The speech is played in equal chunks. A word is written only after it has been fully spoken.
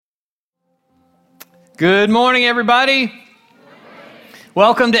Good morning, everybody.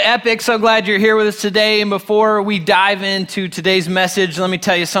 Welcome to Epic. So glad you're here with us today. And before we dive into today's message, let me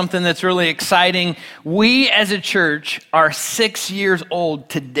tell you something that's really exciting. We as a church are 6 years old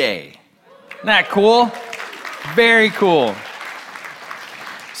today. Isn't that cool? Very cool.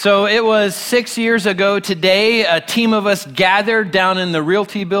 So it was 6 years ago today, a team of us gathered down in the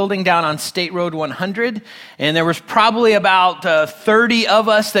Realty building down on State Road 100. And there was probably about 30 of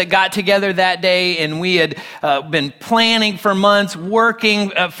us that got together that day. And we had been planning for months,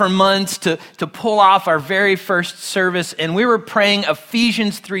 working for months to pull off our very first service. And we were praying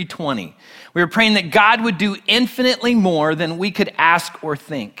Ephesians 3:20. We were praying that God would do infinitely more than we could ask or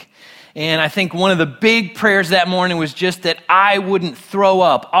think. And I think one of the big prayers that morning was just that I wouldn't throw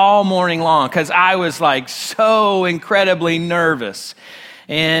up all morning long because I was like so incredibly nervous.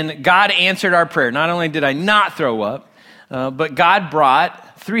 And God answered our prayer. Not only did I not throw up, but God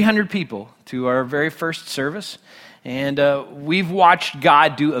brought 300 people to our very first service. And we've watched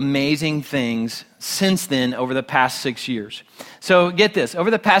God do amazing things since then over the past 6 years. So get this, over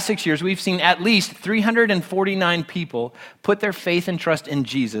the past 6 years, we've seen at least 349 people put their faith and trust in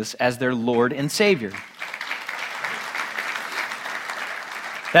Jesus as their Lord and Savior.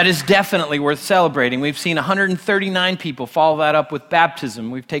 That is definitely worth celebrating. We've seen 139 people follow that up with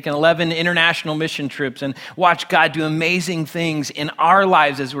baptism. We've taken 11 international mission trips and watched God do amazing things in our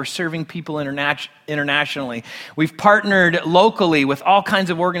lives as we're serving people internationally. We've partnered locally with all kinds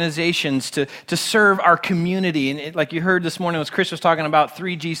of organizations to serve our community. And like you heard this morning, as Chris was talking about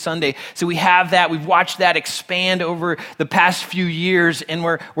 3G Sunday. So we have that. We've watched that expand over the past few years, and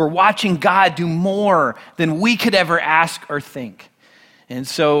we're watching God do more than we could ever ask or think. And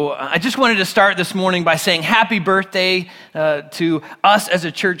so I just wanted to start this morning by saying happy birthday to us as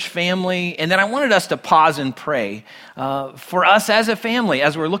a church family. And then I wanted us to pause and pray for us as a family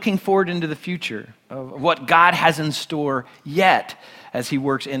as we're looking forward into the future of what God has in store yet as he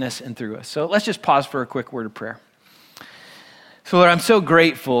works in us and through us. So let's just pause for a quick word of prayer. So Lord, I'm so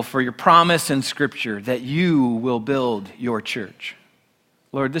grateful for your promise in Scripture that you will build your church.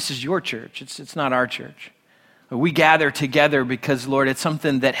 Lord, this is your church. It's not our church. We gather together because, Lord, it's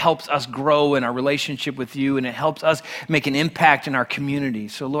something that helps us grow in our relationship with you, and it helps us make an impact in our community.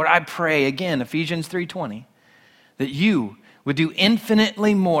 So, Lord, I pray, again, Ephesians 3:20, that you would do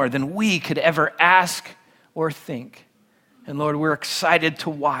infinitely more than we could ever ask or think. And, Lord, we're excited to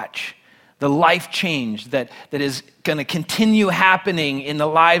watch the life change that is going to continue happening in the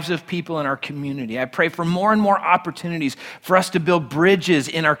lives of people in our community. I pray for more and more opportunities for us to build bridges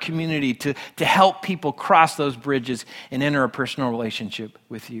in our community to help people cross those bridges and enter a personal relationship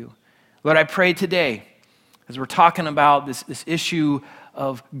with you. Lord, I pray today, as we're talking about this issue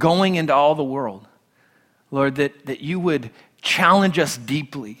of going into all the world, Lord, that you would challenge us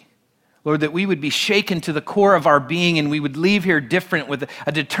deeply. Lord, that we would be shaken to the core of our being and we would leave here different with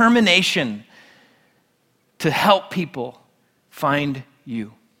a determination to help people find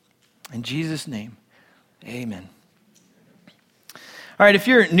you. In Jesus' name, amen. All right, if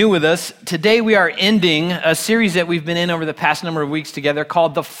you're new with us, today we are ending a series that we've been in over the past number of weeks together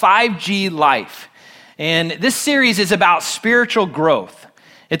called The 5G Life. And this series is about spiritual growth.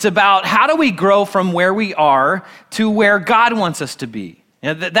 It's about how do we grow from where we are to where God wants us to be.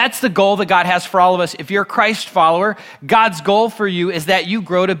 That's the goal that God has for all of us. If you're a Christ follower, God's goal for you is that you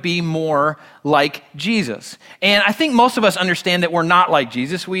grow to be more like Jesus. And I think most of us understand that we're not like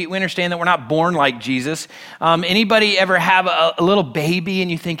Jesus. We understand that we're not born like Jesus. Anybody ever have a little baby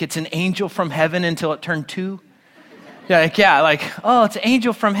and you think it's an angel from heaven until it turned 2? Oh, it's an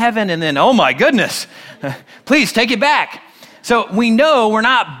angel from heaven, and then, oh my goodness, please take it back. So we know we're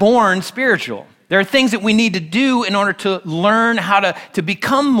not born spiritual. There are things that we need to do in order to learn how to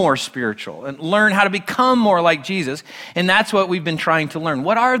become more spiritual and learn how to become more like Jesus. And that's what we've been trying to learn.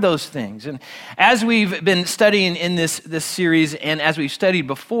 What are those things? And as we've been studying in this series and as we've studied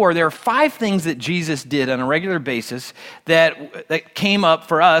before, there are 5 things that Jesus did on a regular basis that came up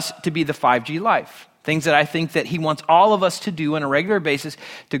for us to be the 5G life. Things that I think that he wants all of us to do on a regular basis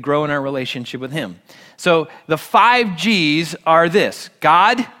to grow in our relationship with him. So the 5 G's are this: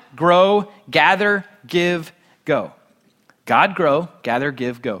 God, grow, gather, give, go. God, grow, gather,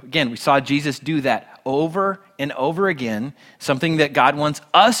 give, go. Again, we saw Jesus do that over and over again, something that God wants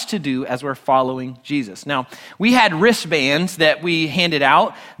us to do as we're following Jesus. Now, we had wristbands that we handed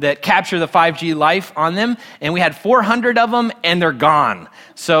out that capture the 5G life on them, and we had 400 of them, and they're gone.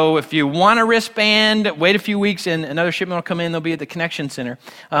 So if you want a wristband, wait a few weeks, and another shipment will come in. They'll be at the Connection Center.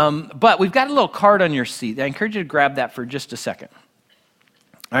 But we've got a little card on your seat. I encourage you to grab that for just a second.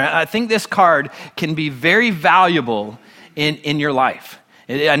 All right, I think this card can be very valuable in your life.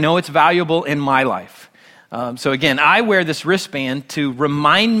 I know it's valuable in my life. So again, I wear this wristband to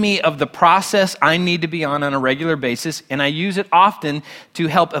remind me of the process I need to be on a regular basis, and I use it often to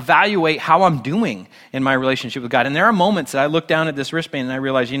help evaluate how I'm doing in my relationship with God. And there are moments that I look down at this wristband and I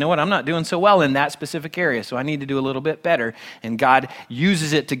realize, you know what, I'm not doing so well in that specific area, so I need to do a little bit better, and God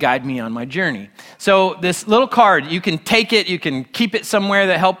uses it to guide me on my journey. So this little card, you can take it, you can keep it somewhere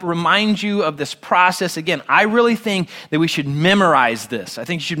that help remind you of this process. Again, I really think that we should memorize this. I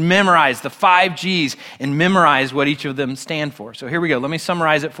think you should memorize the 5 G's and memorize what each of them stand for. So here we go. Let me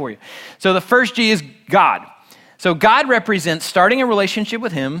summarize it for you. So the first G is God. So God represents starting a relationship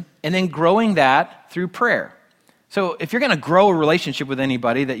with him and then growing that through prayer. So if you're going to grow a relationship with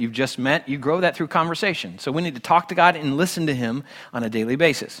anybody that you've just met, you grow that through conversation. So we need to talk to God and listen to him on a daily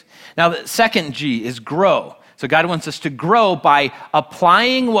basis. Now the second G is grow. So God wants us to grow by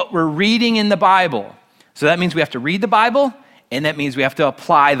applying what we're reading in the Bible. So that means we have to read the Bible, and that means we have to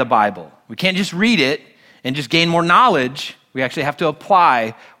apply the Bible. We can't just read it and just gain more knowledge. We actually have to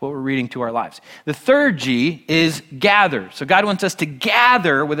apply what we're reading to our lives. The third G is gather. So God wants us to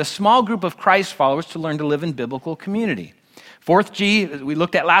gather with a small group of Christ followers to learn to live in biblical community. Fourth G, as we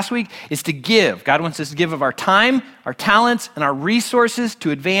looked at last week, is to give. God wants us to give of our time, our talents, and our resources to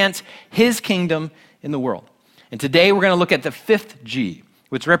advance his kingdom in the world. And today we're going to look at the fifth G,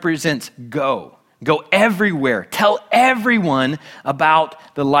 which represents go. Go everywhere. Tell everyone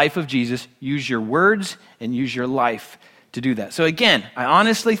about the life of Jesus. Use your words and use your life to do that. So again, I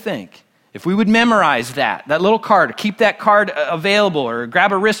honestly think if we would memorize that little card, keep that card available, or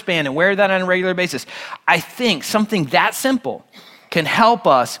grab a wristband and wear that on a regular basis, I think something that simple can help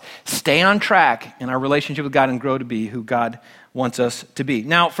us stay on track in our relationship with God and grow to be who God wants us to be.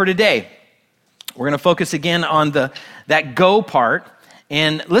 Now, for today, we're going to focus again on that go part.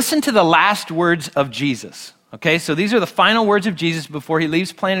 And listen to the last words of Jesus, okay? So these are the final words of Jesus before he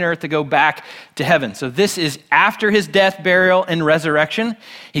leaves planet Earth to go back to heaven. So this is after his death, burial, and resurrection.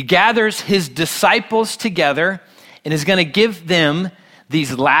 He gathers his disciples together and is going to give them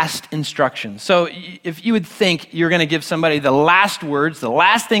these last instructions. So if you would think you're going to give somebody the last words, the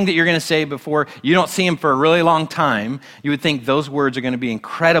last thing that you're going to say before you don't see him for a really long time, you would think those words are going to be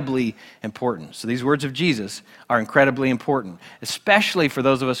incredibly important. So these words of Jesus are incredibly important, especially for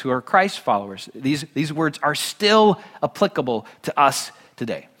those of us who are Christ followers. These words are still applicable to us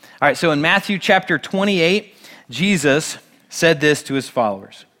today. All right, so in Matthew chapter 28, Jesus said this to his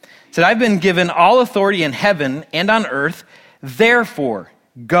followers. He said, "I've been given all authority in heaven and on earth. Therefore,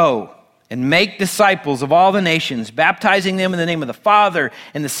 go and make disciples of all the nations, baptizing them in the name of the Father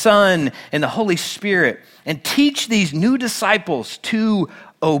and the Son and the Holy Spirit, and teach these new disciples to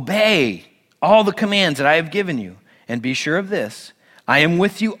obey all the commands that I have given you. And be sure of this, I am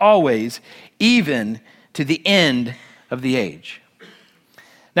with you always, even to the end of the age."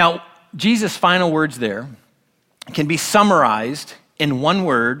 Now, Jesus' final words there can be summarized in one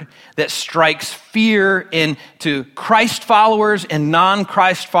word that strikes fear into Christ followers and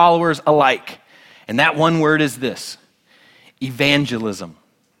non-Christ followers alike. And that one word is this: evangelism.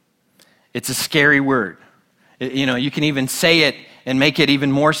 It's a scary word. You can even say it and make it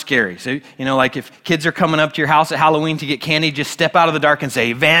even more scary. So, like if kids are coming up to your house at Halloween to get candy, just step out of the dark and say,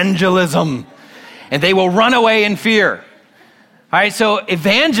 evangelism. And they will run away in fear. All right, so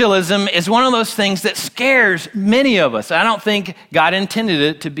evangelism is one of those things that scares many of us. I don't think God intended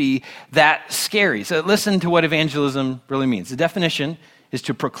it to be that scary. So listen to what evangelism really means. The definition is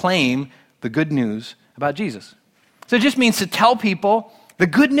to proclaim the good news about Jesus. So it just means to tell people the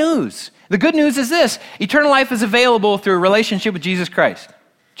good news. The good news is this: eternal life is available through a relationship with Jesus Christ.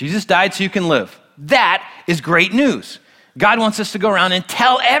 Jesus died so you can live. That is great news. God wants us to go around and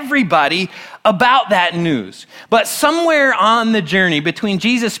tell everybody about that news. But somewhere on the journey between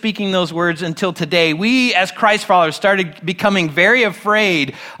Jesus speaking those words until today, we as Christ followers started becoming very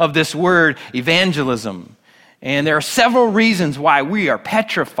afraid of this word evangelism. And there are several reasons why we are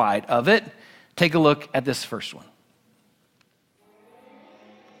petrified of it. Take a look at this first one.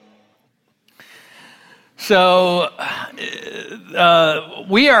 So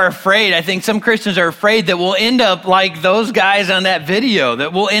we are afraid, I think some Christians are afraid that we'll end up like those guys on that video,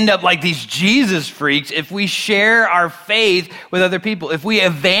 that we'll end up like these Jesus freaks if we share our faith with other people, if we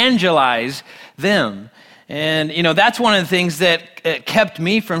evangelize them. And, that's one of the things that kept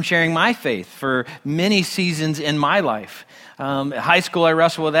me from sharing my faith for many seasons in my life. High school, I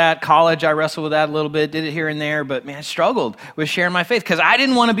wrestled with that. College, I wrestled with that a little bit, did it here and there. But man, I struggled with sharing my faith because I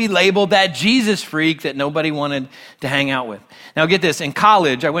didn't want to be labeled that Jesus freak that nobody wanted to hang out with. Now get this, in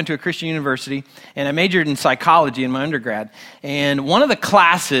college, I went to a Christian university and I majored in psychology in my undergrad. And one of the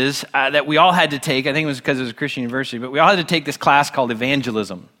classes that we all had to take, I think it was because it was a Christian university, but we all had to take this class called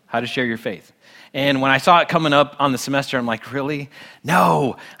evangelism. how to share your faith. And when I saw it coming up on the semester, I'm like, really?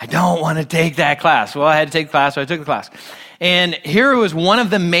 No, I don't want to take that class. Well, I had to take the class, so I took the class. And here was one of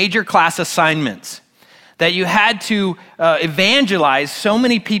the major class assignments, that you had to evangelize so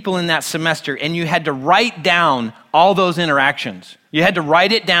many people in that semester, and you had to write down all those interactions. You had to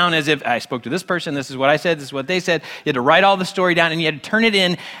write it down as if I spoke to this person, this is what I said, this is what they said. You had to write all the story down, and you had to turn it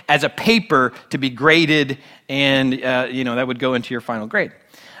in as a paper to be graded, and that would go into your final grade.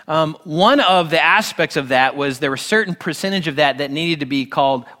 One of the aspects of that was there was a certain percentage of that needed to be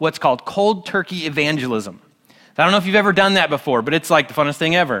called what's called cold turkey evangelism. I don't know if you've ever done that before, but it's like the funnest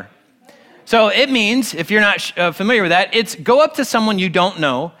thing ever. So it means, if you're not familiar with that, it's go up to someone you don't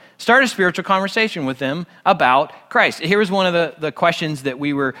know, start a spiritual conversation with them about Christ. Here was one of the questions that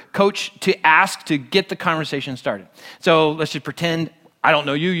we were coached to ask to get the conversation started. So let's just pretend I don't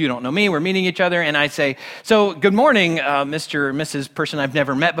know you, you don't know me, we're meeting each other, and I say, so good morning, Mr. or Mrs. person I've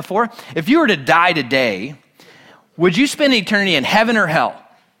never met before. If you were to die today, would you spend eternity in heaven or hell?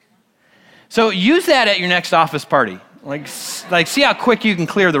 So use that at your next office party. Like see how quick you can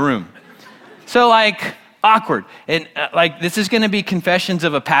clear the room. So awkward. And this is going to be confessions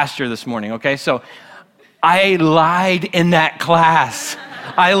of a pastor this morning, okay? So I lied in that class.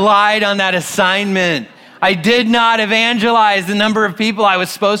 I lied on that assignment. I did not evangelize the number of people I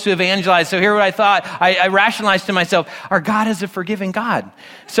was supposed to evangelize. So here's what I thought. I rationalized to myself, our God is a forgiving God.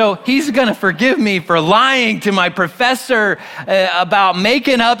 So he's going to forgive me for lying to my professor about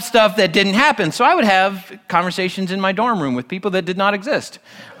making up stuff that didn't happen. So I would have conversations in my dorm room with people that did not exist,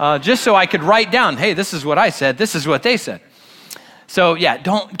 just so I could write down, hey, this is what I said, this is what they said. So yeah,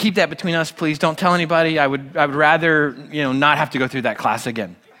 don't keep that between us, please. Don't tell anybody. I would rather not have to go through that class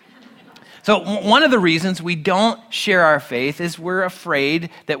again. So one of the reasons we don't share our faith is we're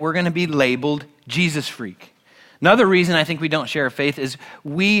afraid that we're going to be labeled Jesus freak. Another reason I think we don't share our faith is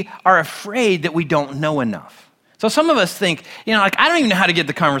we are afraid that we don't know enough. So some of us think, I don't even know how to get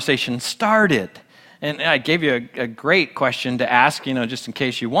the conversation started. And I gave you a great question to ask, just in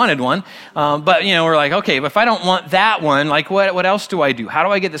case you wanted one. But we're like, okay, but if I don't want that one, what else do I do? How do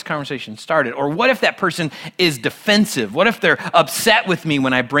I get this conversation started? Or what if that person is defensive? What if they're upset with me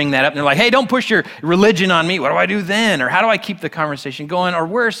when I bring that up? And they're like, hey, don't push your religion on me. What do I do then? Or how do I keep the conversation going? Or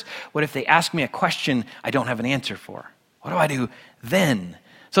worse, what if they ask me a question I don't have an answer for? What do I do then?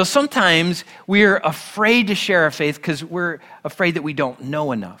 So sometimes we're afraid to share our faith because we're afraid that we don't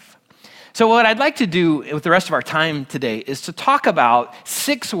know enough. So what I'd like to do with the rest of our time today is to talk about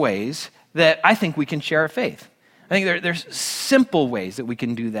 6 ways that I think we can share our faith. I think there's simple ways that we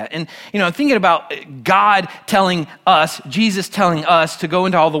can do that. And, thinking about God telling us, Jesus telling us to go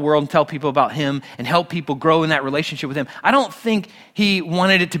into all the world and tell people about him and help people grow in that relationship with him, I don't think he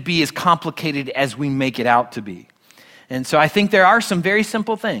wanted it to be as complicated as we make it out to be. And so I think there are some very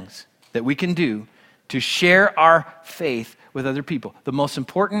simple things that we can do to share our faith with other people. The most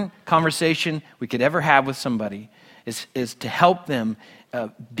important conversation we could ever have with somebody is to help them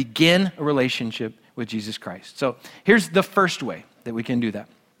begin a relationship with Jesus Christ. So here's the first way that we can do that.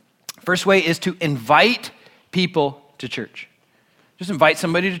 First way is to invite people to church. Just invite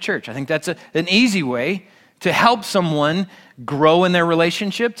somebody to church. I think that's an easy way to help someone grow in their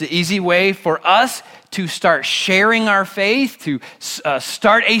relationship. It's an easy way for us to start sharing our faith, to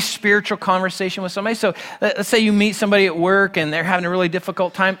start a spiritual conversation with somebody. So let's say you meet somebody at work and they're having a really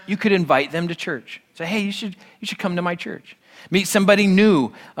difficult time. You could invite them to church. Say, hey, you should come to my church. Meet somebody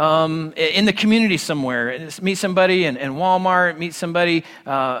new in the community somewhere. Meet somebody in Walmart. Meet somebody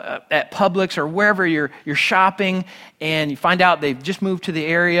at Publix or wherever you're shopping, and you find out they've just moved to the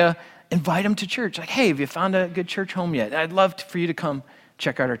area. Invite them to church. Like, hey, have you found a good church home yet? I'd love for you to come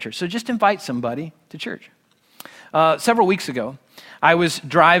check out our church. So just invite somebody to church. Several weeks ago, I was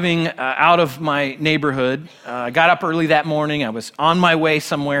driving out of my neighborhood. I got up early that morning. I was on my way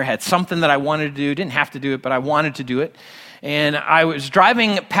somewhere, had something that I wanted to do. Didn't have to do it, but I wanted to do it. And I was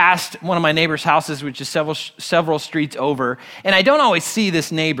driving past one of my neighbor's houses, which is several streets over. And I don't always see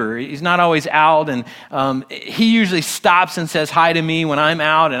this neighbor. He's not always out. And he usually stops and says hi to me when I'm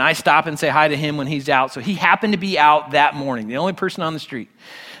out. And I stop and say hi to him when he's out. So he happened to be out that morning, the only person on the street.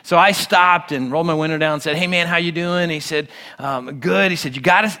 So I stopped and rolled my window down and said, hey, man, how you doing? He said, good. He said, you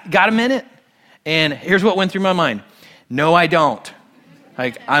got a minute? And here's what went through my mind. No, I don't.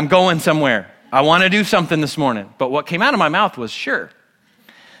 I'm going somewhere. I want to do something this morning. But what came out of my mouth was sure.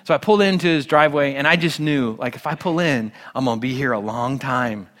 So I pulled into his driveway, and I just knew, if I pull in, I'm going to be here a long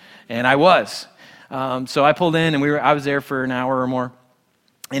time. And I was. So I pulled in, and I was there for an hour or more.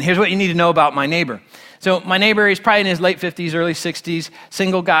 And here's what you need to know about my neighbor. So my neighbor, he's probably in his late 50s, early 60s,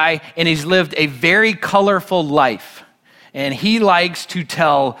 single guy, and he's lived a very colorful life. and he likes to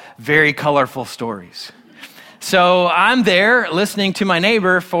tell very colorful stories. So I'm there listening to my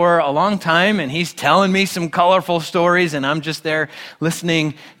neighbor for a long time, and he's telling me some colorful stories, and I'm just there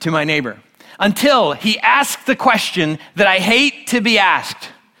listening to my neighbor. Until he asked the question that I hate to be asked.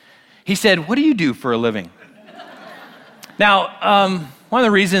 He said, "What do you do for a living?" Now, one of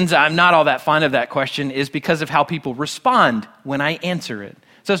the reasons I'm not all that fond of that question is because of how people respond when I answer it.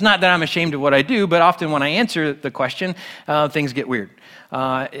 So it's not that I'm ashamed of what I do, but often when I answer the question, things get weird.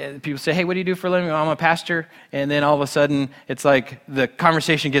 People say, "Hey, what do you do for a living?" "I'm a pastor." And then all of a sudden, it's like the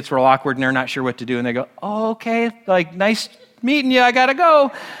conversation gets real awkward and they're not sure what to do. And they go, "Oh, okay, like nice meeting you, I gotta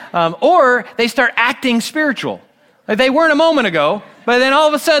go." Or they start acting spiritual. Like they weren't a moment ago, but then all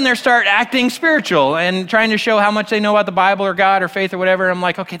of a sudden they start acting spiritual and trying to show how much they know about the Bible or God or faith or whatever. I'm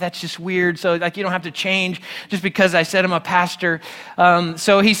like, okay, that's just weird. So like you don't have to change just because I said I'm a pastor.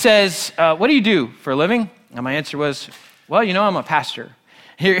 So he says, "What do you do for a living?" And my answer was, "Well, I'm a pastor."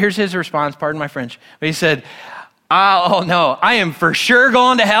 Here's his response, pardon my French. But he said, "Oh no, I am for sure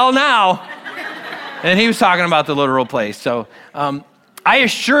going to hell now." And he was talking about the literal place. So I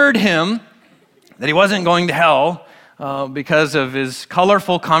assured him that he wasn't going to hell because of his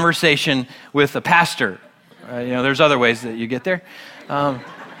colorful conversation with a pastor. There's other ways that you get there.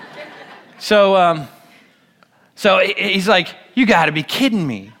 So he's like, "You got to be kidding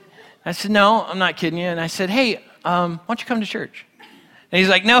me." I said, "No, I'm not kidding you." And I said, "Hey, why don't you come to church?" And he's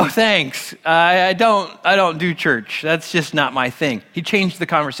like, "No, thanks. I don't do church. That's just not my thing." He changed the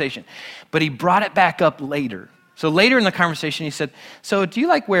conversation, but he brought it back up later. So later in the conversation, he said, "So do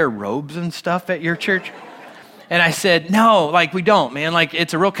you wear robes and stuff at your church?" And I said, "No, we don't, man.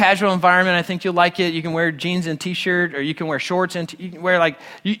 It's a real casual environment. I think you'll like it. You can wear jeans and t-shirt, or you can wear shorts and you can wear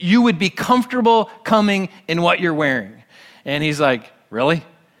you would be comfortable coming in what you're wearing." And he's like, "Really?"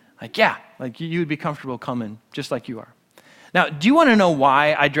 "Yeah, you would be comfortable coming just like you are." Now, do you want to know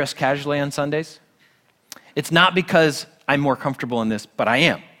why I dress casually on Sundays? It's not because I'm more comfortable in this, but I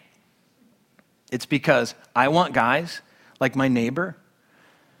am. It's because I want guys like my neighbor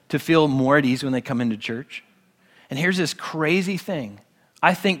to feel more at ease when they come into church. And here's this crazy thing.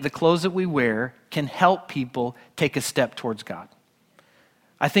 I think the clothes that we wear can help people take a step towards God.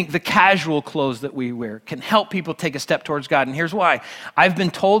 I think the casual clothes that we wear can help people take a step towards God. And here's why. I've been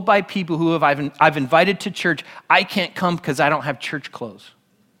told by people who I've invited to church, I can't come because I don't have church clothes.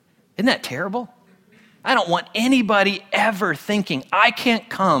 Isn't that terrible? I don't want anybody ever thinking I can't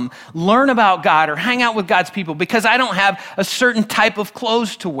come learn about God or hang out with God's people because I don't have a certain type of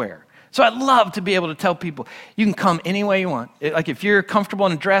clothes to wear. So I'd love to be able to tell people, you can come any way you want. If you're comfortable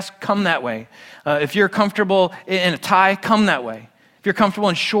in a dress, come that way. If you're comfortable in a tie, come that way. If you're comfortable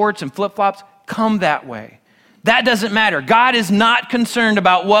in shorts and flip-flops, come that way. That doesn't matter. God is not concerned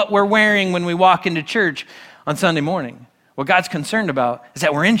about what we're wearing when we walk into church on Sunday morning. What God's concerned about is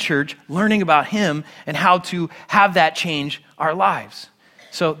that we're in church learning about Him and how to have that change our lives.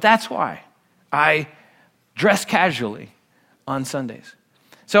 So that's why I dress casually on Sundays.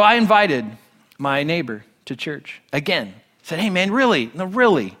 So I invited my neighbor to church again. Said, "Hey man,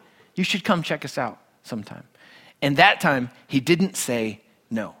 really, you should come check us out sometime." And that time, he didn't say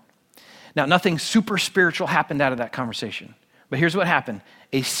no. Now, nothing super spiritual happened out of that conversation. But here's what happened.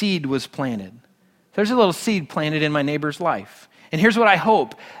 A seed was planted. There's a little seed planted in my neighbor's life. And here's what I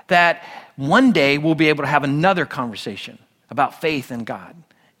hope, that one day we'll be able to have another conversation about faith and God.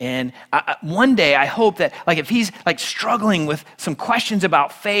 And one day I hope that if he's struggling with some questions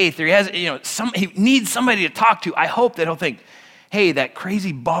about faith, or he has, he needs somebody to talk to, I hope that he'll think, hey, that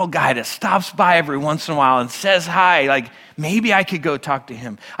crazy bald guy that stops by every once in a while and says hi, maybe I could go talk to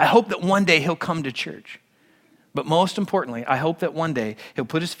him. I hope that one day he'll come to church. But most importantly, I hope that one day he'll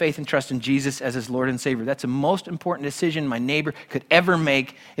put his faith and trust in Jesus as his Lord and Savior. That's the most important decision my neighbor could ever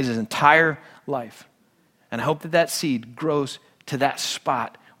make in his entire life. And I hope that seed grows to that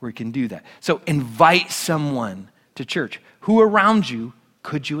spot where he can do that. So invite someone to church. Who around you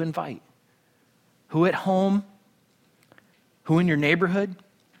could you invite? Who at home? Who in your neighborhood?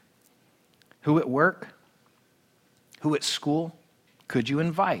 Who at work? Who at school could you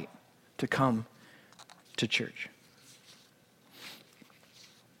invite to come to church?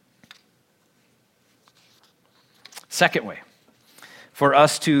 Second way for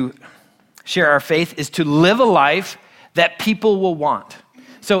us to share our faith is to live a life that people will want.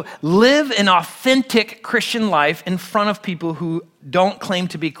 So live an authentic Christian life in front of people who don't claim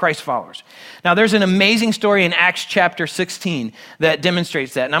to be Christ followers. Now, there's an amazing story in Acts chapter 16 that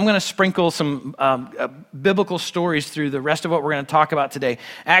demonstrates that. And I'm going to sprinkle some biblical stories through the rest of what we're going to talk about today.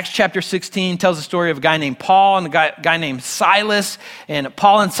 Acts chapter 16 tells the story of a guy named Paul and a guy named Silas. And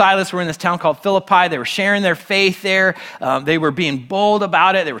Paul and Silas were in this town called Philippi. They were sharing their faith there. They were being bold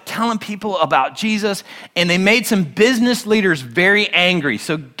about it. They were telling people about Jesus. And they made some business leaders very angry.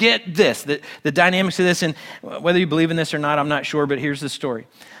 So get this, the dynamics of this. And whether you believe in this or not, I'm not sure, but here's the story.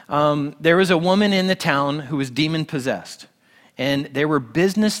 There was a woman in the town who was demon-possessed, and there were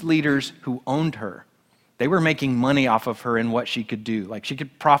business leaders who owned her. They were making money off of her and what she could do. Like, she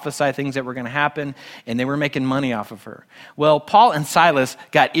could prophesy things that were going to happen, and they were making money off of her. Well, Paul and Silas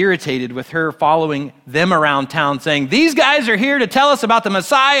got irritated with her following them around town, saying, these guys are here to tell us about the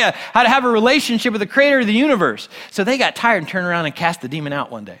Messiah, how to have a relationship with the creator of the universe. So they got tired and turned around and cast the demon out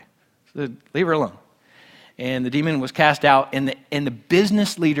one day. So leave her alone. And the demon was cast out, and the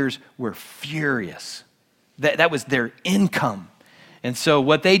business leaders were furious. That was their income. And so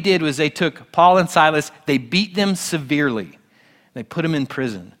what they did was they took Paul and Silas, they beat them severely. They put them in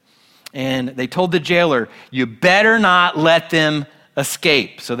prison. And they told the jailer, you better not let them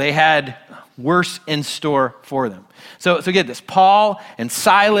escape. So they had worse in store for them. So get this, Paul and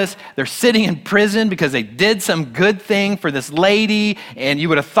Silas, they're sitting in prison because they did some good thing for this lady, and you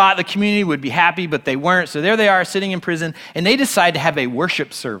would have thought the community would be happy, but they weren't. So there they are sitting in prison, and they decide to have a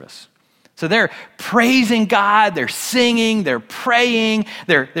worship service. So they're praising God, they're singing, they're praying,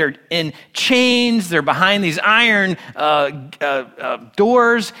 they're in chains, they're behind these iron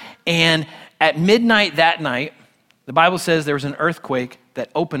doors, and at midnight that night, the Bible says there was an earthquake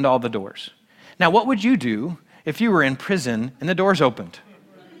that opened all the doors. Now, what would you do if you were in prison and the doors opened?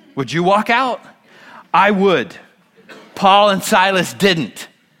 Would you walk out? I would. Paul and Silas didn't.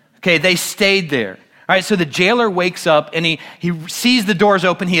 Okay, they stayed there. All right, so the jailer wakes up and he sees the doors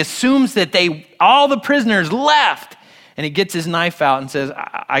open. He assumes that all the prisoners left. And he gets his knife out and says,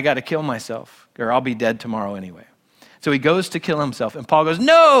 I got to kill myself or I'll be dead tomorrow anyway. So he goes to kill himself. And Paul goes,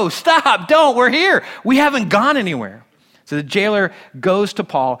 no, stop, don't, we're here. We haven't gone anywhere. So the jailer goes to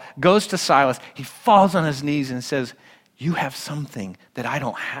Paul, goes to Silas. He falls on his knees and says, you have something that I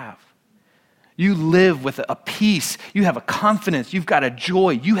don't have. You live with a peace. You have a confidence. You've got a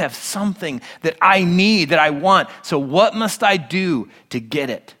joy. You have something that I need, that I want. So what must I do to get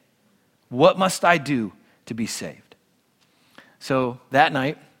it? What must I do to be saved? So that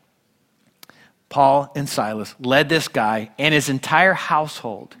night, Paul and Silas led this guy and his entire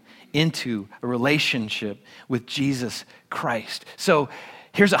household into a relationship with Jesus Christ. So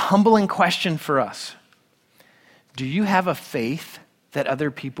here's a humbling question for us. Do you have a faith that other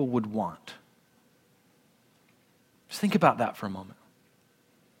people would want? Just think about that for a moment.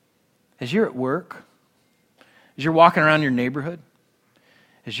 As you're at work, as you're walking around your neighborhood,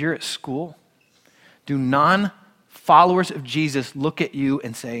 as you're at school, do non-followers of Jesus look at you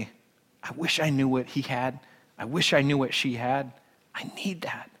and say, I wish I knew what he had. I wish I knew what she had. I need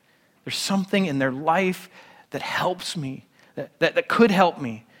that. There's something in their life that helps me, that could help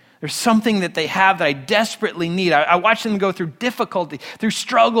me. There's something that they have that I desperately need. I watch them go through difficulty, through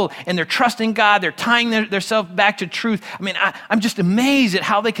struggle, and they're trusting God. They're tying themselves back to truth. I mean, I'm just amazed at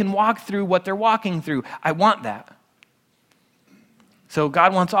how they can walk through what they're walking through. I want that. So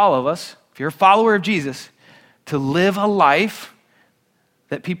God wants all of us, if you're a follower of Jesus, to live a life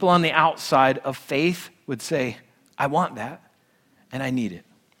that people on the outside of faith would say, I want that, and I need it.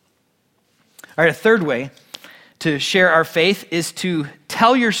 All right, a third way to share our faith is to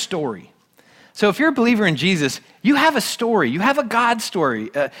tell your story. So if you're a believer in Jesus, you have a story. You have a God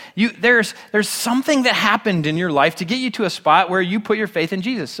story. There's something that happened in your life to get you to a spot where you put your faith in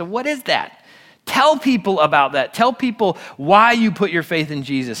Jesus. So what is that? Tell people about that. Tell people why you put your faith in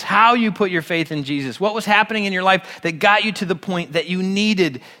Jesus, how you put your faith in Jesus, what was happening in your life that got you to the point that you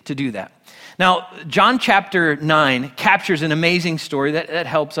needed to do that. Now, John chapter 9 captures an amazing story that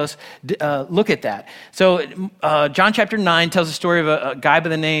helps us look at that. So John chapter 9 tells the story of a guy by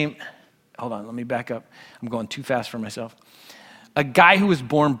the name, hold on, let me back up. I'm going too fast for myself. A guy who was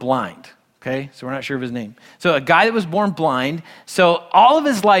born blind, okay? So we're not sure of his name. So a guy that was born blind. So all of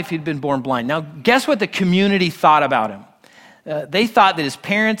his life he'd been born blind. Now, guess what the community thought about him? They thought that his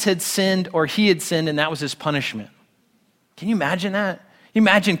parents had sinned or he had sinned and that was his punishment. Can you imagine that? You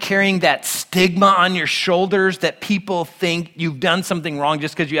imagine carrying that stigma on your shoulders that people think you've done something wrong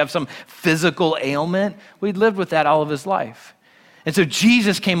just because you have some physical ailment? Well, he'd lived with that all of his life. And so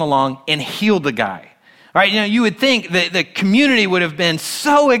Jesus came along and healed the guy. All right, you would think that the community would have been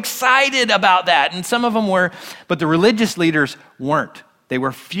so excited about that, and some of them were, but the religious leaders weren't. They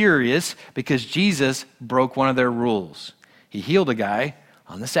were furious because Jesus broke one of their rules. He healed a guy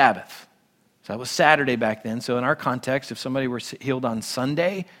on the Sabbath. So that was Saturday back then. So in our context, if somebody were healed on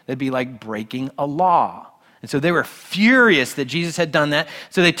Sunday, that'd be like breaking a law. And so they were furious that Jesus had done that.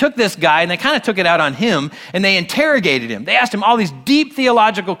 So they took this guy and they kind of took it out on him and they interrogated him. They asked him all these deep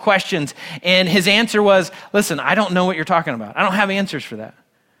theological questions. And his answer was, listen, I don't know what you're talking about. I don't have answers for that.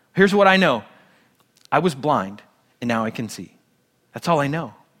 Here's what I know. I was blind and now I can see. That's all I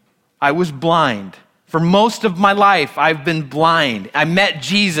know. I was blind. For most of my life, I've been blind. I met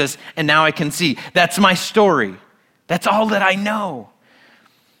Jesus, and now I can see. That's my story. That's all that I know.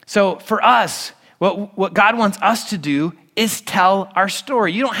 So for us, what God wants us to do is tell our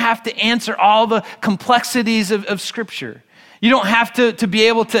story. You don't have to answer all the complexities of Scripture. You don't have to be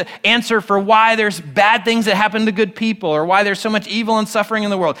able to answer for why there's bad things that happen to good people or why there's so much evil and suffering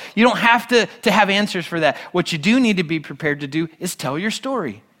in the world. You don't have to have answers for that. What you do need to be prepared to do is tell your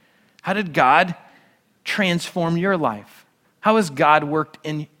story. How did God transform your life? How has God worked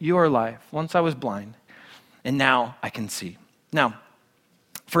in your life? Once I was blind, and now I can see. Now,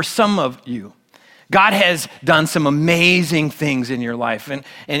 for some of you, God has done some amazing things in your life,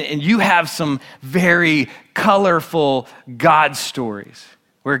 and you have some very colorful God stories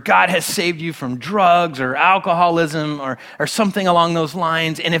where God has saved you from drugs or alcoholism or something along those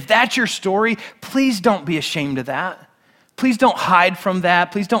lines. And if that's your story, please don't be ashamed of that. Please don't hide from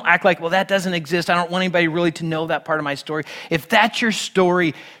that. Please don't act like, well, that doesn't exist. I don't want anybody really to know that part of my story. If that's your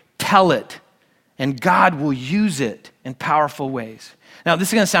story, tell it, and God will use it in powerful ways. Now, this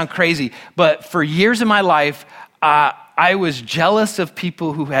is going to sound crazy, but for years of my life, I was jealous of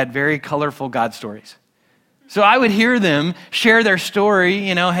people who had very colorful God stories. So I would hear them share their story,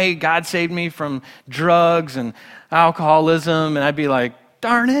 hey, God saved me from drugs and alcoholism, and I'd be like,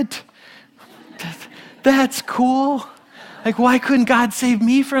 darn it, that's cool. Like, why couldn't God save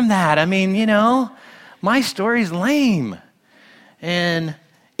me from that? I mean, my story's lame. And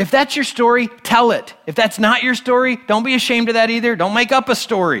if that's your story, tell it. If that's not your story, don't be ashamed of that either. Don't make up a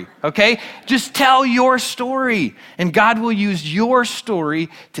story, okay? Just tell your story. And God will use your story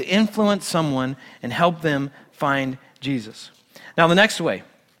to influence someone and help them find Jesus. Now, the next way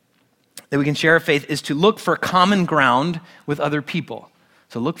that we can share our faith is to look for common ground with other people.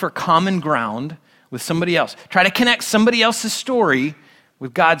 So look for common ground with somebody else. Try to connect somebody else's story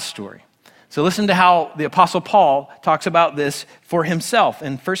with God's story. So listen to how the Apostle Paul talks about this for himself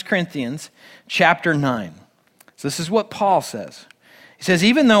in 1 Corinthians chapter 9. So this is what Paul says. He says,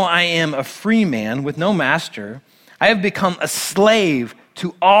 even though I am a free man with no master, I have become a slave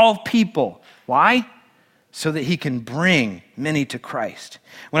to all people. Why? So that he can bring many to Christ.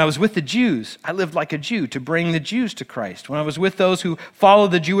 When I was with the Jews, I lived like a Jew to bring the Jews to Christ. When I was with those who follow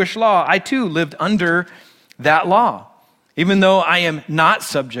the Jewish law, I too lived under that law. Even though I am not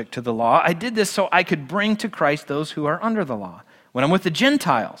subject to the law, I did this so I could bring to Christ those who are under the law. When I'm with the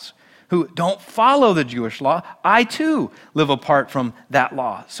Gentiles who don't follow the Jewish law, I too live apart from that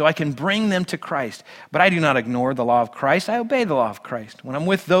law, so I can bring them to Christ. But I do not ignore the law of Christ. I obey the law of Christ. When I'm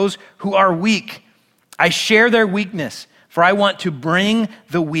with those who are weak, I share their weakness, for I want to bring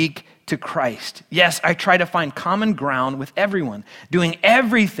the weak to Christ. Yes, I try to find common ground with everyone, doing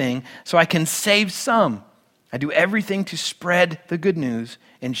everything so I can save some. I do everything to spread the good news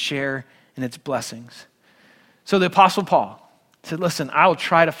and share in its blessings. So the Apostle Paul said, listen, I'll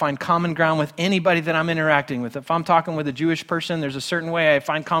try to find common ground with anybody that I'm interacting with. If I'm talking with a Jewish person, there's a certain way I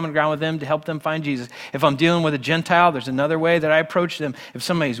find common ground with them to help them find Jesus. If I'm dealing with a Gentile, there's another way that I approach them. If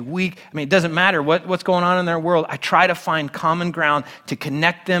somebody's weak, it doesn't matter what's going on in their world. I try to find common ground to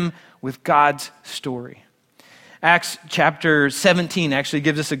connect them with God's story. Acts chapter 17 actually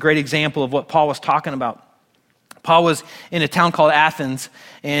gives us a great example of what Paul was talking about. Paul was in a town called Athens,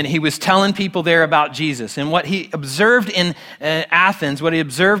 and he was telling people there about Jesus. And what he observed in Athens, what he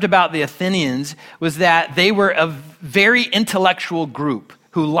observed about the Athenians, was that they were a very intellectual group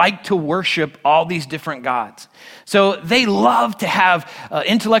who liked to worship all these different gods. So they loved to have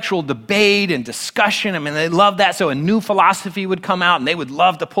intellectual debate and discussion. They loved that. So a new philosophy would come out, and they would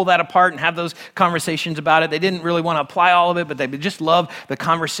love to pull that apart and have those conversations about it. They didn't really want to apply all of it, but they would just love the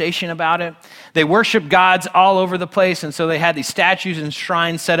conversation about it. They worshiped gods all over the place, and so they had these statues and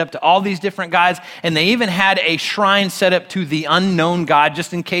shrines set up to all these different gods, and they even had a shrine set up to the unknown God,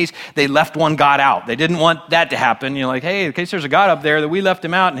 just in case they left one God out. They didn't want that to happen. Hey, in case there's a God up there that we left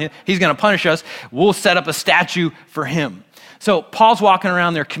him out and he's going to punish us, we'll set up a statue for him. So Paul's walking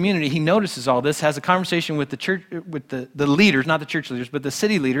around their community. He notices all this, has a conversation with the church, with the leaders, not the church leaders, but the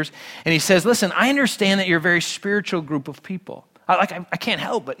city leaders. And he says, listen, I understand that you're a very spiritual group of people. I can't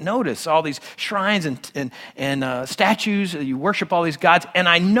help but notice all these shrines and statues. You worship all these gods. And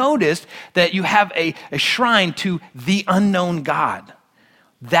I noticed that you have a shrine to the unknown God.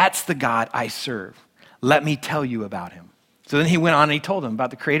 That's the God I serve. Let me tell you about him. So then he went on and he told them about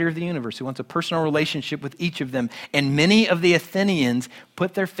the creator of the universe who wants a personal relationship with each of them. And many of the Athenians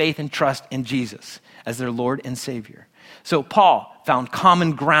put their faith and trust in Jesus as their Lord and Savior. So Paul found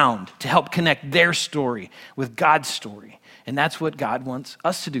common ground to help connect their story with God's story. And that's what God wants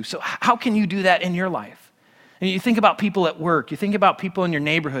us to do. So how can you do that in your life? And you think about people at work, you think about people in your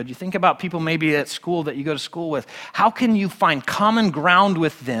neighborhood, you think about people maybe at school that you go to school with. How can you find common ground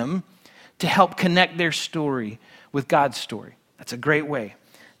with them to help connect their story with God's story? That's a great way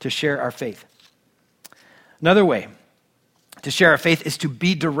to share our faith. Another way to share our faith is to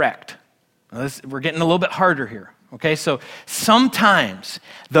be direct. Now we're getting a little bit harder here. Okay, so sometimes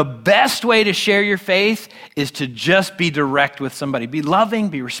the best way to share your faith is to just be direct with somebody. Be loving,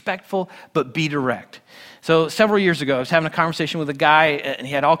 be respectful, but be direct. So several years ago, I was having a conversation with a guy, and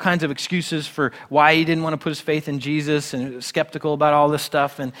he had all kinds of excuses for why he didn't want to put his faith in Jesus, and he was skeptical about all this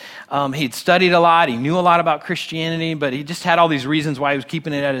stuff. And he'd studied a lot, he knew a lot about Christianity, but he just had all these reasons why he was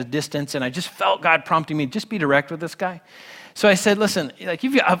keeping it at a distance. And I just felt God prompting me, just be direct with this guy. So I said, listen, like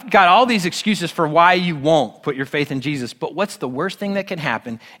you've got all these excuses for why you won't put your faith in Jesus, but what's the worst thing that could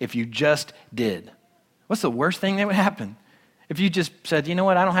happen if you just did? What's the worst thing that would happen? If you just said, you know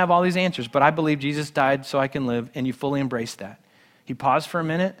what, I don't have all these answers, but I believe Jesus died so I can live, and you fully embraced that. He paused for a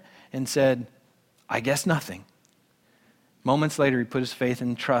minute and said, I guess nothing. Moments later, he put his faith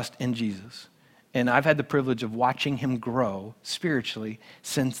and trust in Jesus. And I've had the privilege of watching him grow spiritually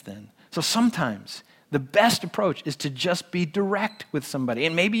since then. So sometimes the best approach is to just be direct with somebody.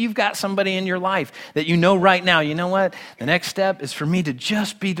 And maybe you've got somebody in your life that you know right now, you know what? The next step is for me to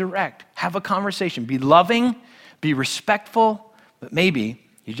just be direct. Have a conversation. Be loving, be respectful, but maybe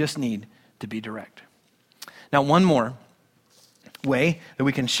you just need to be direct. Now, one more way that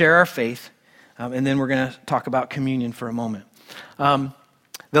we can share our faith, and then we're going to talk about communion for a moment.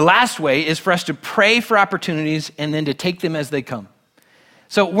 The last way is for us to pray for opportunities and then to take them as they come.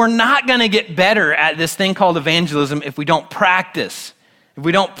 So we're not going to get better at this thing called evangelism if we don't practice. If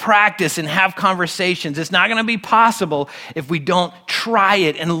we don't practice and have conversations, it's not going to be possible if we don't try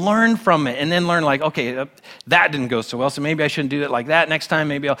it and learn from it and then learn like, okay, that didn't go so well, so maybe I shouldn't do it like that next time.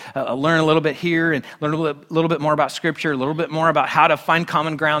 Maybe I'll learn a little bit here and learn a little bit more about Scripture, a little bit more about how to find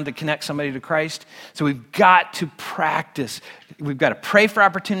common ground to connect somebody to Christ. So we've got to practice. We've got to pray for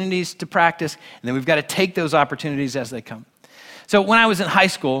opportunities to practice, and then we've got to take those opportunities as they come. So when I was in high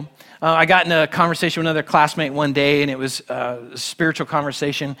school, I got in a conversation with another classmate one day, and it was a spiritual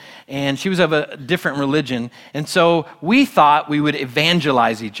conversation, and she was of a different religion. And so we thought we would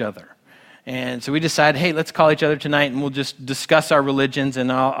evangelize each other. And so we decided, hey, let's call each other tonight, and we'll just discuss our religions, and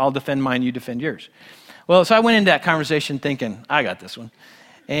I'll defend mine, you defend yours. Well, so I went into that conversation thinking, I got this one.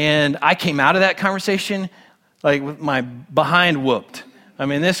 And I came out of that conversation like with my behind whooped. I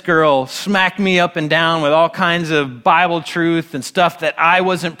mean, this girl smacked me up and down with all kinds of Bible truth and stuff that I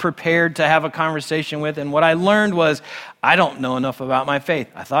wasn't prepared to have a conversation with. And what I learned was, I don't know enough about my faith.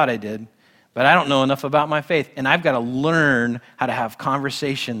 I thought I did, but I don't know enough about my faith. And I've got to learn how to have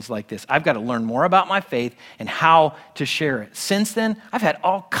conversations like this. I've got to learn more about my faith and how to share it. Since then, I've had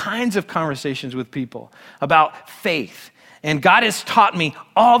all kinds of conversations with people about faith. And God has taught me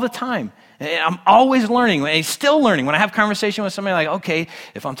all the time. I'm always learning, and still learning. When I have conversation with somebody like, okay,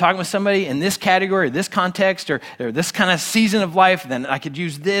 if I'm talking with somebody in this category, or this context, or this kind of season of life, then I could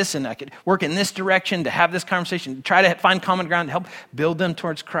use this, and I could work in this direction to have this conversation, try to find common ground to help build them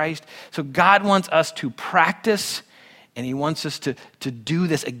towards Christ. So God wants us to practice, and he wants us to do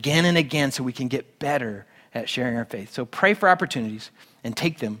this again and again so we can get better at sharing our faith. So pray for opportunities and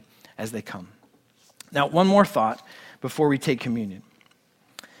take them as they come. Now, one more thought before we take communion.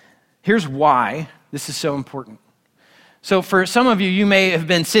 Here's why this is so important. So for some of you, you may have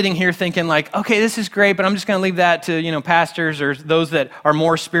been sitting here thinking like, okay, this is great, but I'm just going to leave that to, pastors or those that are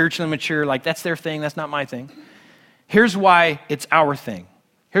more spiritually mature. Like, that's their thing. That's not my thing. Here's why it's our thing.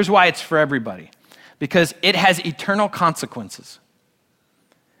 Here's why it's for everybody. Because it has eternal consequences.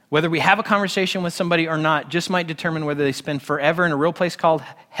 Whether we have a conversation with somebody or not just might determine whether they spend forever in a real place called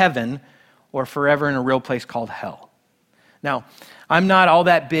heaven or forever in a real place called hell. Now, I'm not all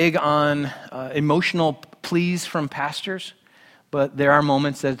that big on emotional pleas from pastors, but there are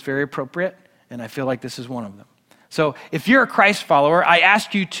moments that it's very appropriate, and I feel like this is one of them. So if you're a Christ follower, I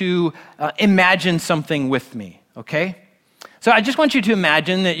ask you to imagine something with me, okay? So I just want you to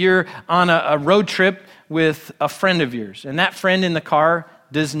imagine that you're on a road trip with a friend of yours, and that friend in the car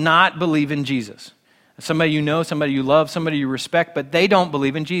does not believe in Jesus. Somebody you know, somebody you love, somebody you respect, but they don't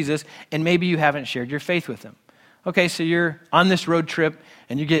believe in Jesus, and maybe you haven't shared your faith with them. Okay, so you're on this road trip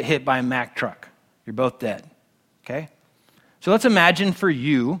and you get hit by a Mack truck. You're both dead, okay? So let's imagine for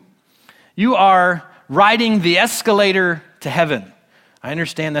you, you are riding the escalator to heaven. I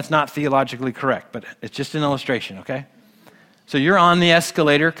understand that's not theologically correct, but it's just an illustration, okay? So you're on the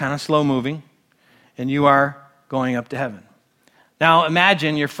escalator, kind of slow moving, and you are going up to heaven. Now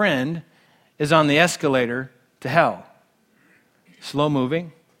imagine your friend is on the escalator to hell, slow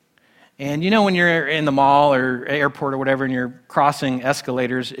moving. And you know when you're in the mall or airport or whatever and you're crossing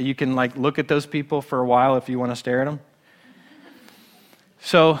escalators, you can like look at those people for a while if you want to stare at them.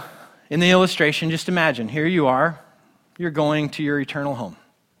 So in the illustration, just imagine, here you are, you're going to your eternal home,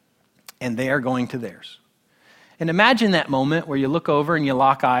 and they are going to theirs. And imagine that moment where you look over and you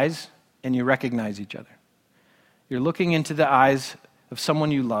lock eyes and you recognize each other. You're looking into the eyes of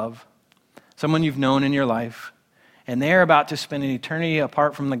someone you love, someone you've known in your life, and they're about to spend an eternity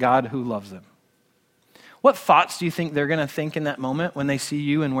apart from the God who loves them. What thoughts do you think they're going to think in that moment when they see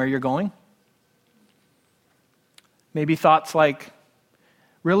you and where you're going? Maybe thoughts like,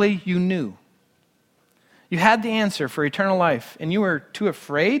 really, you knew. You had the answer for eternal life, and you were too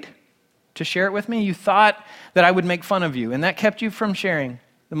afraid to share it with me. You thought that I would make fun of you, and that kept you from sharing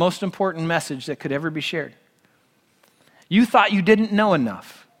the most important message that could ever be shared. You thought you didn't know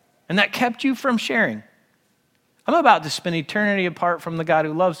enough, and that kept you from sharing. I'm about to spend eternity apart from the God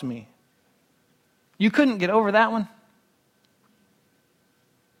who loves me. You couldn't get over that one?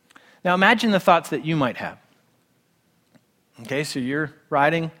 Now imagine the thoughts that you might have. Okay, so you're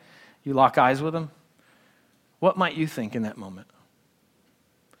riding, you lock eyes with them. What might you think in that moment?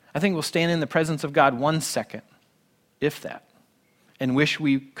 I think we'll stand in the presence of God 1 second, if that, and wish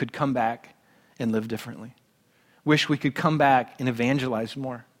we could come back and live differently. Wish we could come back and evangelize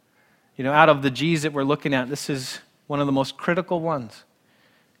more. You know, out of the G's that we're looking at, this is one of the most critical ones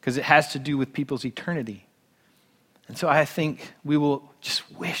because it has to do with people's eternity. And so I think we will just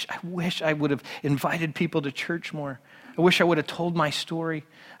I wish I would have invited people to church more. I wish I would have told my story.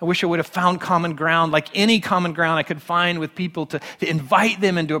 I wish I would have found common ground, like any common ground I could find with people to invite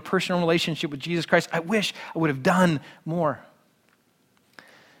them into a personal relationship with Jesus Christ. I wish I would have done more.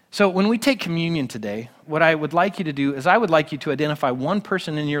 So when we take communion today, what I would like you to do is I would like you to identify one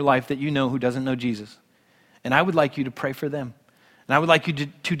person in your life that you know who doesn't know Jesus. And I would like you to pray for them. And I would like you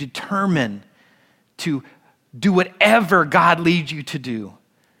to determine to do whatever God leads you to do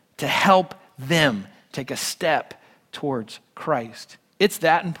to help them take a step towards Christ. It's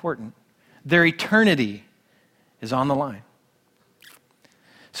that important. Their eternity is on the line.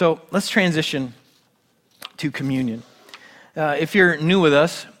 So let's transition to communion. If you're new with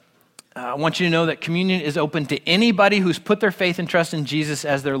us, I want you to know that communion is open to anybody who's put their faith and trust in Jesus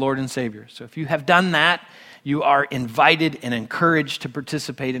as their Lord and Savior. So if you have done that, you are invited and encouraged to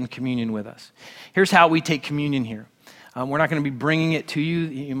participate in communion with us. Here's how we take communion here. We're not going to be bringing it to you.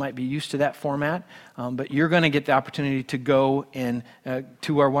 You might be used to that format, but you're going to get the opportunity to go and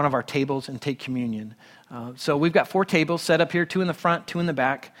to one of our tables and take communion. So we've got 4 tables set up here, 2 in the front, 2 in the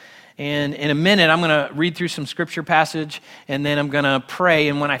back. And in a minute, I'm going to read through some scripture passage, and then I'm going to pray.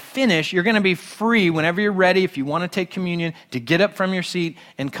 And when I finish, you're going to be free whenever you're ready, if you want to take communion, to get up from your seat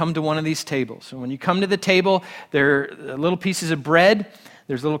and come to one of these tables. So when you come to the table, there are little pieces of bread.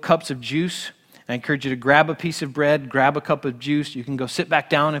 There's little cups of juice. I encourage you to grab a piece of bread, grab a cup of juice. You can go sit back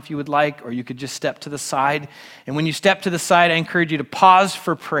down if you would like, or you could just step to the side. And when you step to the side, I encourage you to pause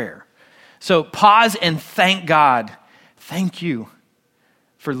for prayer. So pause and thank God. Thank you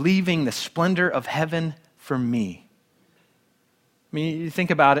for leaving the splendor of heaven for me. I mean, you think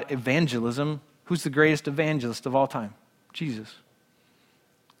about it, evangelism. Who's the greatest evangelist of all time? Jesus.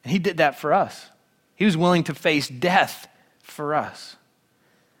 And he did that for us. He was willing to face death for us.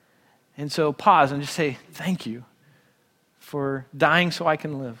 And so pause and just say, thank you for dying so I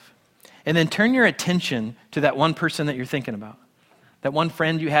can live. And then turn your attention to that one person that you're thinking about. That one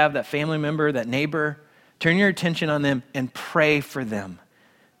friend you have, that family member, that neighbor. Turn your attention on them and pray for them.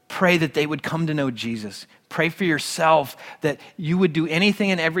 Pray that they would come to know Jesus. Pray for yourself that you would do anything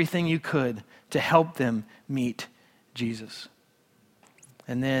and everything you could to help them meet Jesus.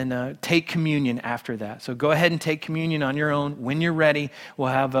 And then take communion after that. So go ahead and take communion on your own. When you're ready, we'll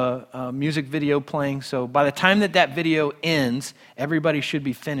have a music video playing. So by the time that video ends, everybody should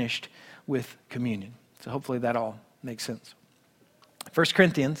be finished with communion. So hopefully that all makes sense. 1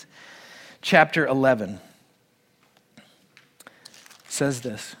 Corinthians chapter 11 says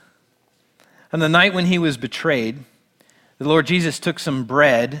this. On the night when he was betrayed, the Lord Jesus took some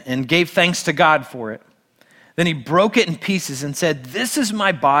bread and gave thanks to God for it. Then he broke it in pieces and said, "This is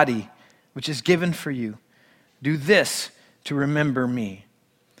my body, which is given for you. Do this to remember me."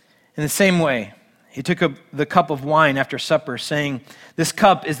 In the same way, He took the cup of wine after supper, saying, "This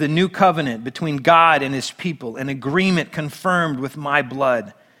cup is the new covenant between God and his people, an agreement confirmed with my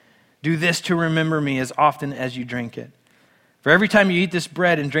blood. Do this to remember me as often as you drink it. For every time you eat this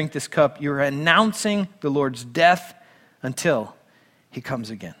bread and drink this cup, you are announcing the Lord's death until he comes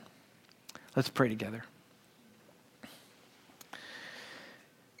again." Let's pray together.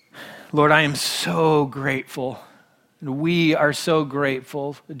 Lord, I am so grateful. And we are so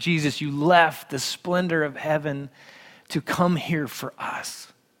grateful. Jesus, you left the splendor of heaven to come here for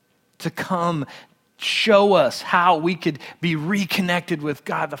us, to come show us how we could be reconnected with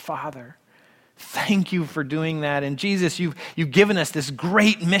God the Father. Thank you for doing that. And Jesus, you've given us this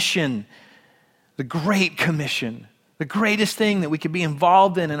great mission, the Great Commission, the greatest thing that we could be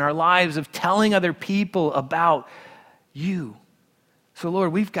involved in our lives of telling other people about you. So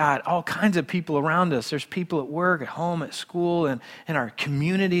Lord, we've got all kinds of people around us. There's people at work, at home, at school, and in our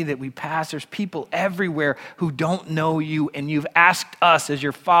community that we pass. There's people everywhere who don't know you, and you've asked us as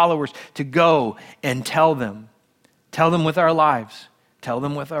your followers to go and tell them. Tell them with our lives. Tell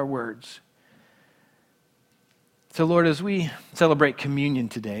them with our words. So Lord, as we celebrate communion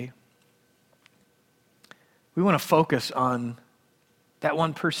today, we want to focus on that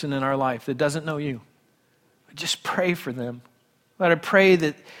one person in our life that doesn't know you. Just pray for them. Lord, I pray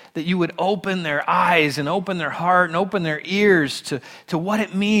that you would open their eyes and open their heart and open their ears to what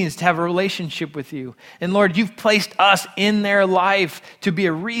it means to have a relationship with you. And Lord, you've placed us in their life to be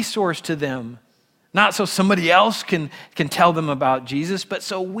a resource to them. Not so somebody else can tell them about Jesus, but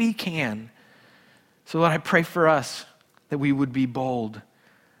so we can. So Lord, I pray for us that we would be bold,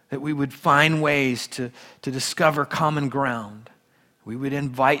 that we would find ways to discover common ground. We would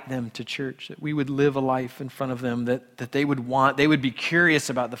invite them to church, that we would live a life in front of them that they would be curious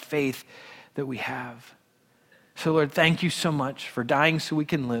about the faith that we have. So Lord, thank you so much for dying so we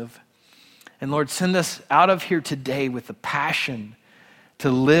can live. And Lord, send us out of here today with the passion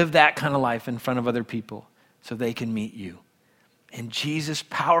to live that kind of life in front of other people so they can meet you. In Jesus'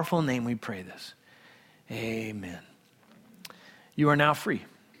 powerful name we pray this. Amen. You are now free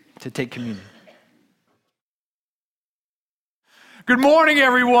to take communion. Good morning,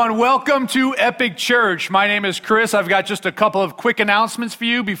 everyone. Welcome to Epic Church. My name is Chris. I've got just a couple of quick announcements for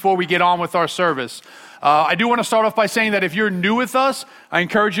you before we get on with our service. I do want to start off by saying that if you're new with us, I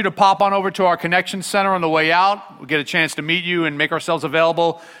encourage you to pop on over to our Connection Center on the way out. We'll get a chance to meet you and make ourselves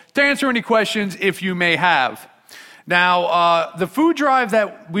available to answer any questions if you may have. Now, the food drive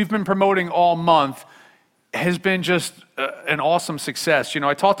that we've been promoting all month has been just an awesome success. You know,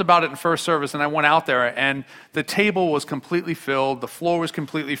 I talked about it in first service, and I went out there, and the table was completely filled. The floor was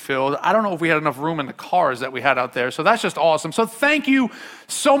completely filled. I don't know if we had enough room in the cars that we had out there, so that's just awesome. So thank you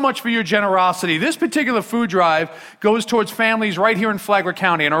so much for your generosity. This particular food drive goes towards families right here in Flagler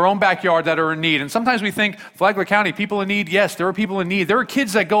County, in our own backyard, that are in need. And sometimes we think, Flagler County, people in need? Yes, there are people in need. There are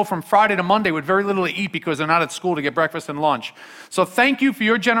kids that go from Friday to Monday with very little to eat because they're not at school to get breakfast and lunch. So thank you for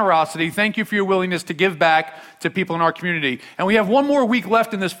your generosity. Thank you for your willingness to give back to people in our community. And we have one more week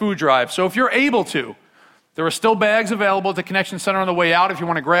left in this food drive. So if you're able to, there are still bags available at the Connection Center on the way out. If you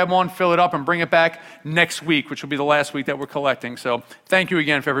want to grab one, fill it up, and bring it back next week, which will be the last week that we're collecting. So thank you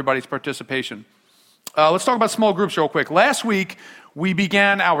again for everybody's participation. Let's talk about small groups real quick. Last week, we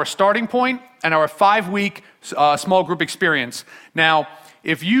began our starting point and our 5-week small group experience. Now,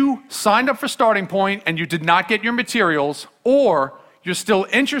 if you signed up for starting point and you did not get your materials, or you're still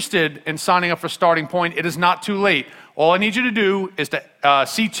interested in signing up for starting point, it is not too late. All I need you to do is to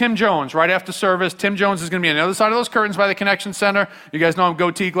see Tim Jones right after service. Tim Jones is going to be on the other side of those curtains by the Connection Center. You guys know him,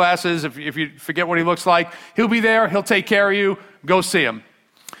 goatee glasses. If you forget what he looks like, he'll be there. He'll take care of you. Go see him.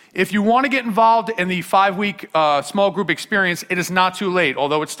 If you want to get involved in the 5-week small group experience, it is not too late.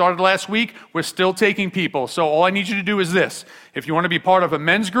 Although it started last week, we're still taking people. So all I need you to do is this. If you want to be part of a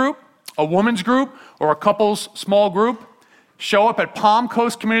men's group, a women's group, or a couple's small group, show up at Palm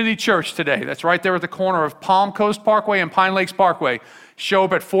Coast Community Church today. That's right there at the corner of Palm Coast Parkway and Pine Lakes Parkway. Show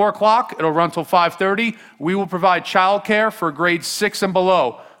up at 4 o'clock. It'll run till 5:30. We will provide childcare for grades 6 and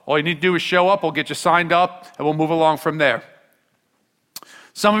below. All you need to do is show up. We'll get you signed up, and we'll move along from there.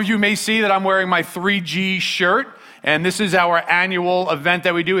 Some of you may see that I'm wearing my 3G shirt. And this is our annual event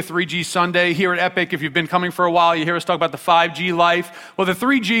that we do, a 3G Sunday here at Epic. If you've been coming for a while, you hear us talk about the 5G life. Well, the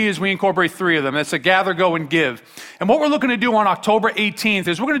 3G is we incorporate 3 of them. It's a gather, go, and give. And what we're looking to do on October 18th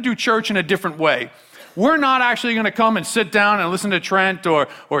is we're going to do church in a different way. We're not actually going to come and sit down and listen to Trent or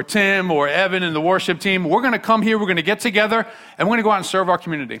Tim or Evan and the worship team. We're going to come here, we're going to get together, and we're going to go out and serve our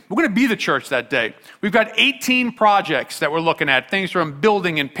community. We're going to be the church that day. We've got 18 projects that we're looking at, things from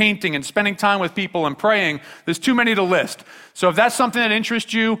building and painting and spending time with people and praying. There's too many to list. So if that's something that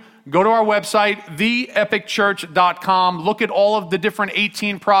interests you, go to our website, theepicchurch.com. Look at all of the different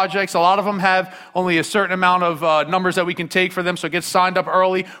 18 projects. A lot of them have only a certain amount of numbers that we can take for them, so get signed up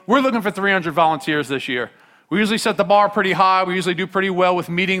early. We're looking for 300 volunteers this year. We usually set the bar pretty high. We usually do pretty well with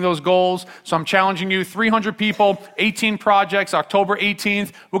meeting those goals. So I'm challenging you, 300 people, 18 projects, October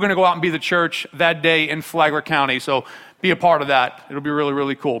 18th. We're going to go out and be the church that day in Flagler County. So be a part of that. It'll be really,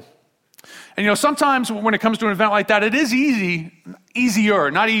 really cool. And sometimes when it comes to an event like that, it is easier,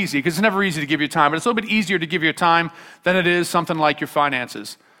 not easy, because it's never easy to give your time, but it's a little bit easier to give your time than it is something like your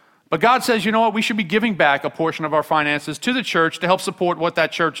finances. But God says, you know what, we should be giving back a portion of our finances to the church to help support what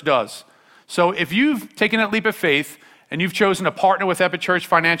that church does. So if you've taken that leap of faith and you've chosen to partner with Epic Church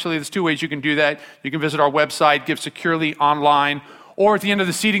financially, there's two ways you can do that. You can visit our website, give securely online, or at the end of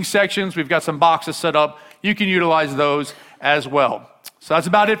the seating sections, we've got some boxes set up. You can utilize those as well. So that's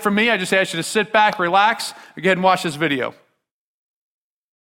about it for me. I just ask you to sit back, relax, and go ahead and watch this video.